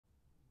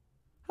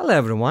Hello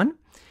everyone.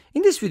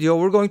 In this video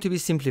we're going to be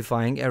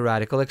simplifying a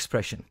radical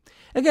expression.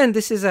 Again,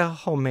 this is a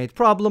homemade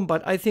problem,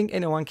 but I think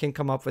anyone can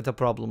come up with a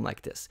problem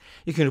like this.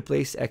 You can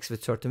replace x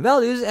with certain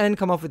values and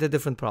come up with a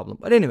different problem.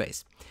 But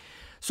anyways,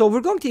 so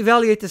we're going to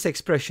evaluate this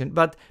expression,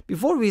 but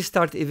before we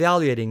start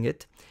evaluating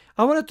it,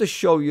 I wanted to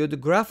show you the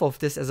graph of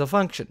this as a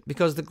function,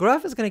 because the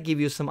graph is going to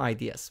give you some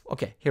ideas.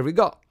 Okay, here we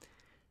go.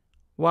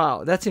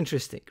 Wow, that's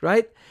interesting,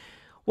 right?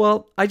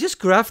 Well, I just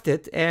graphed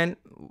it, and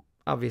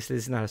obviously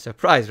it's not a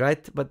surprise,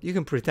 right? But you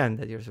can pretend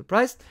that you're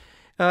surprised.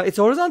 It's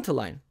a horizontal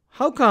line.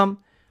 How come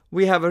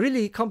we have a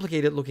really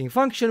complicated looking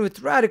function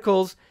with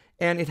radicals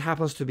and it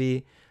happens to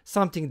be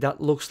something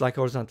that looks like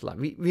a horizontal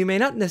line? We may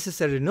not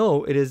necessarily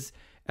know it is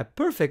a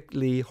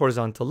perfectly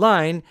horizontal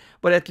line,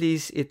 but at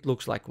least it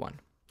looks like one.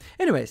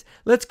 Anyways,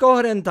 let's go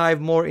ahead and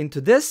dive more into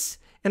this,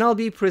 and I'll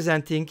be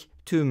presenting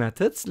two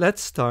methods.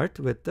 Let's start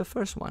with the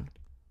first one.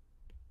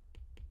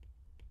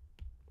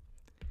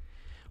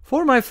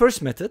 For my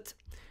first method,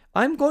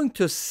 I'm going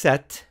to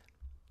set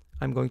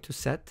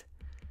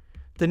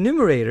the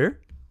numerator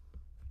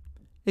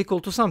equal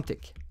to something.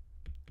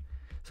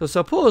 So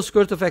suppose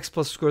square root of x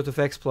plus square root of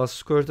x plus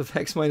square root of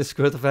x minus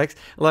square root of x,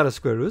 a lot of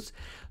square roots.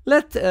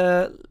 Let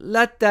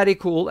that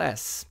equal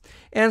s.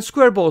 And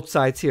square both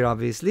sides here,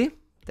 obviously.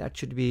 That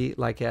should be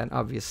like an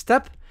obvious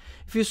step.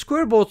 If you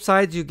square both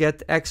sides, you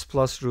get x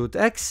plus root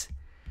x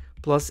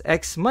plus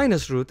x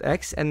minus root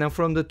x, and then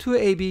from the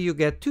 2ab you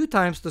get 2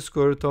 times the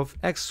square root of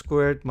x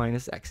squared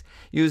minus x,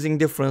 using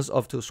difference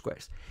of two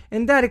squares.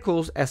 And that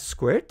equals s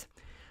squared.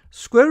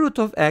 Square root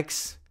of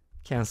x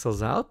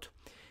cancels out,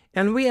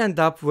 and we end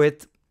up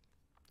with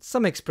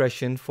some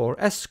expression for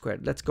s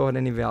squared. Let's go ahead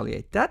and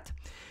evaluate that.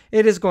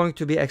 It is going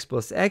to be x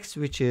plus x,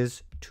 which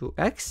is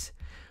 2x,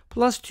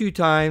 plus 2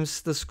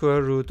 times the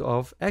square root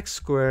of x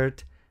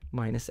squared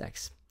minus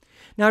x.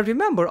 Now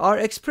remember, our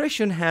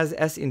expression has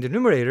s in the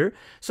numerator,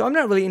 so I'm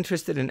not really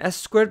interested in s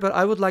squared, but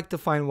I would like to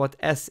find what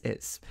s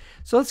is.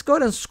 So let's go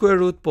ahead and square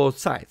root both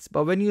sides.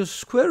 But when you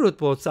square root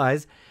both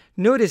sides,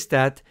 notice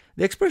that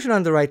the expression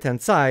on the right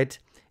hand side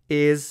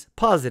is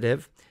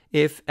positive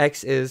if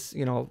x is,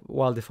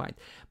 well defined.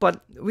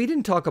 But we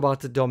didn't talk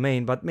about the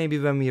domain, but maybe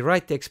when we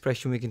write the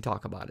expression we can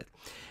talk about it.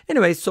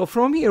 Anyway, so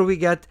from here we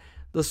get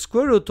the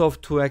square root of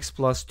 2x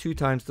plus 2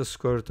 times the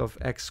square root of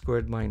x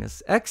squared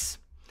minus x.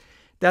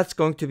 That's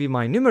going to be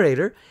my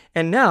numerator.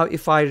 And now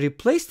if I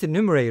replace the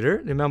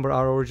numerator, remember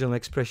our original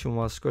expression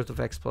was square root of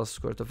x plus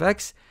square root of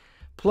x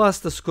plus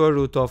the square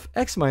root of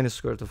x minus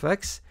square root of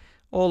x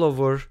all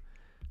over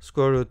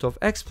square root of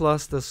x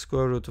plus the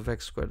square root of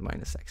x squared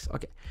minus x.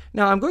 Okay,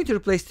 now I'm going to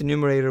replace the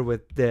numerator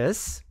with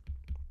this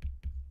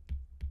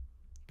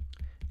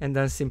and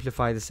then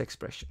simplify this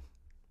expression.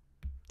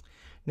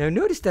 Now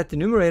notice that the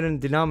numerator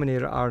and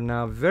denominator are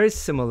now very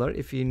similar.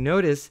 If you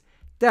notice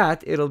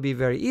that, it'll be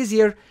very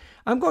easier.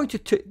 I'm going to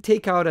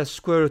take out a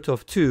square root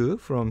of 2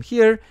 from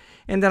here,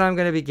 and then I'm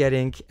going to be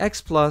getting x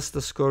plus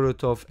the square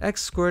root of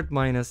x squared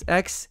minus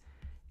x,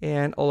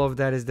 and all of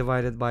that is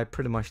divided by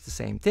pretty much the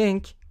same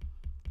thing.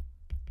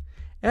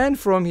 And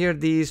from here,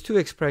 these two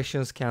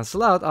expressions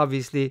cancel out,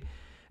 obviously,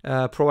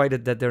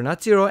 provided that they're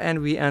not 0, and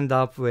we end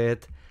up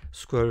with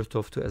square root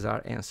of 2 as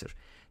our answer.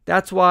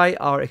 That's why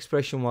our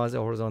expression was a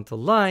horizontal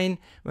line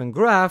when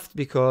graphed,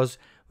 because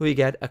we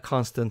get a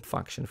constant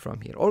function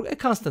from here, or a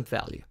constant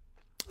value.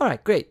 All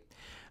right, great.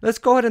 Let's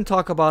go ahead and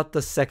talk about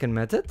the second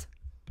method.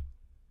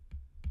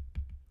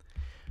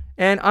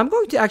 And I'm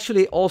going to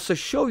actually also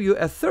show you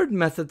a third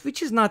method,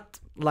 which is not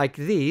like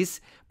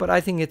these, but I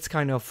think it's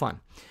kind of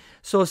fun.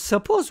 So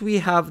suppose we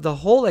have the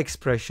whole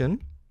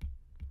expression,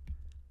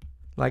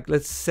 like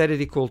let's set it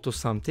equal to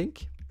something.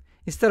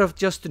 Instead of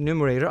just the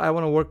numerator, I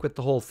want to work with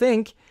the whole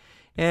thing.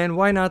 And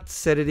why not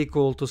set it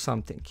equal to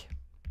something?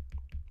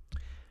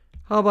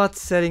 How about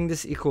setting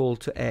this equal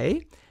to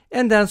a,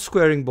 and then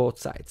squaring both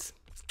sides?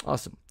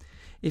 Awesome.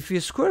 If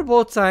you square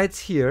both sides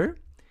here,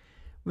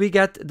 we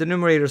get the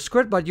numerator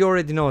squared, but you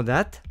already know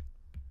that.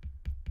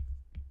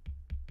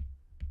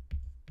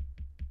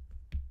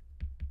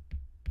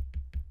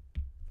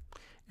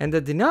 And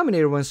the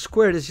denominator, when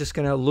squared, is just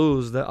going to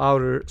lose the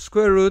outer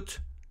square root,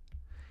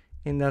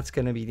 and that's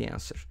going to be the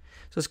answer.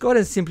 So let's go ahead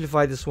and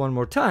simplify this one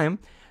more time.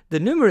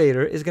 The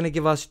numerator is going to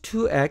give us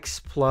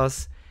 2x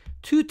plus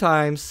 2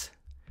 times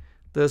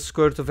the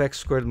square root of x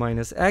squared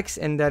minus x,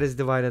 and that is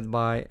divided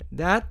by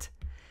that.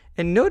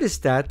 And notice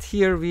that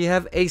here we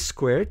have a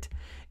squared,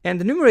 and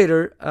the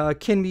numerator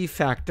can be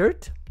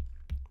factored.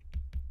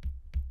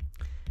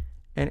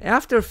 And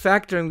after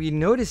factoring, we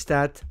notice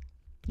that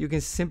you can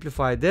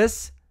simplify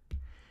this,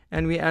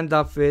 and we end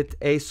up with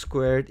a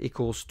squared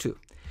equals 2.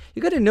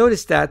 You got to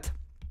notice that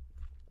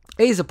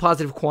a is a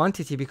positive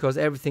quantity because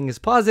everything is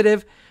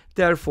positive.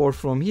 Therefore,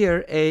 from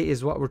here, a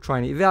is what we're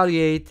trying to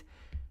evaluate,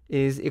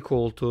 is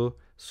equal to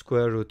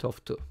square root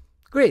of 2.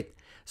 Great.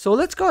 So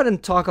let's go ahead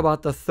and talk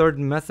about the third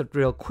method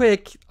real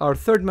quick. Our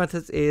third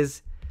method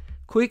is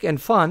quick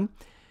and fun.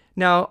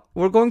 Now,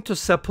 we're going to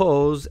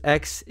suppose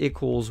x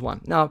equals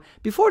 1. Now,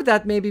 before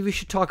that, maybe we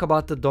should talk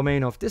about the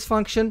domain of this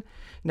function.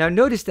 Now,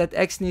 notice that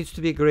x needs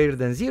to be greater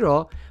than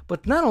 0,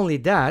 but not only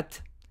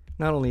that,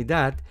 Not only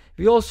that,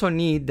 we also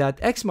need that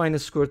x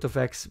minus square root of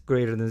x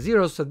greater than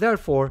 0. So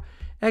therefore,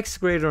 x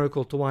greater than or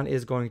equal to 1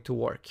 is going to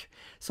work.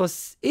 So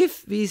if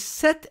we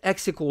set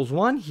x equals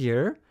 1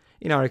 here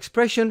in our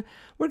expression,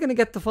 we're going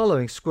to get the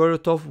following: square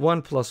root of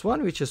 1 plus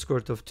 1, which is square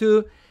root of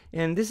 2.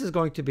 And this is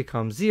going to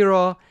become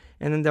 0.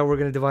 And then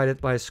we're going to divide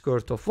it by square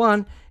root of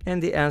 1.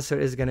 And the answer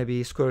is going to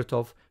be square root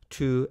of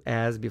 2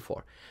 as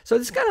before. So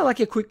it's kind of like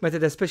a quick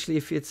method, especially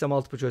if it's a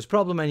multiple choice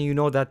problem and you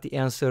know that the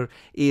answer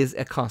is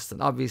a constant.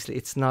 Obviously,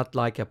 it's not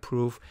like a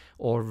proof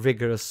or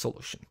rigorous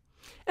solution.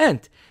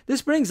 And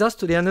this brings us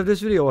to the end of this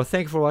video.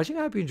 Thank you for watching.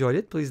 I hope you enjoyed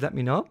it. Please let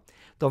me know.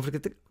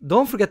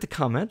 Don't forget to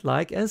comment,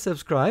 like, and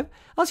subscribe.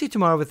 I'll see you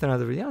tomorrow with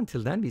another video.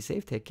 Until then, be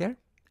safe, take care,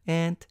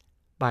 and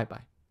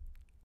bye-bye.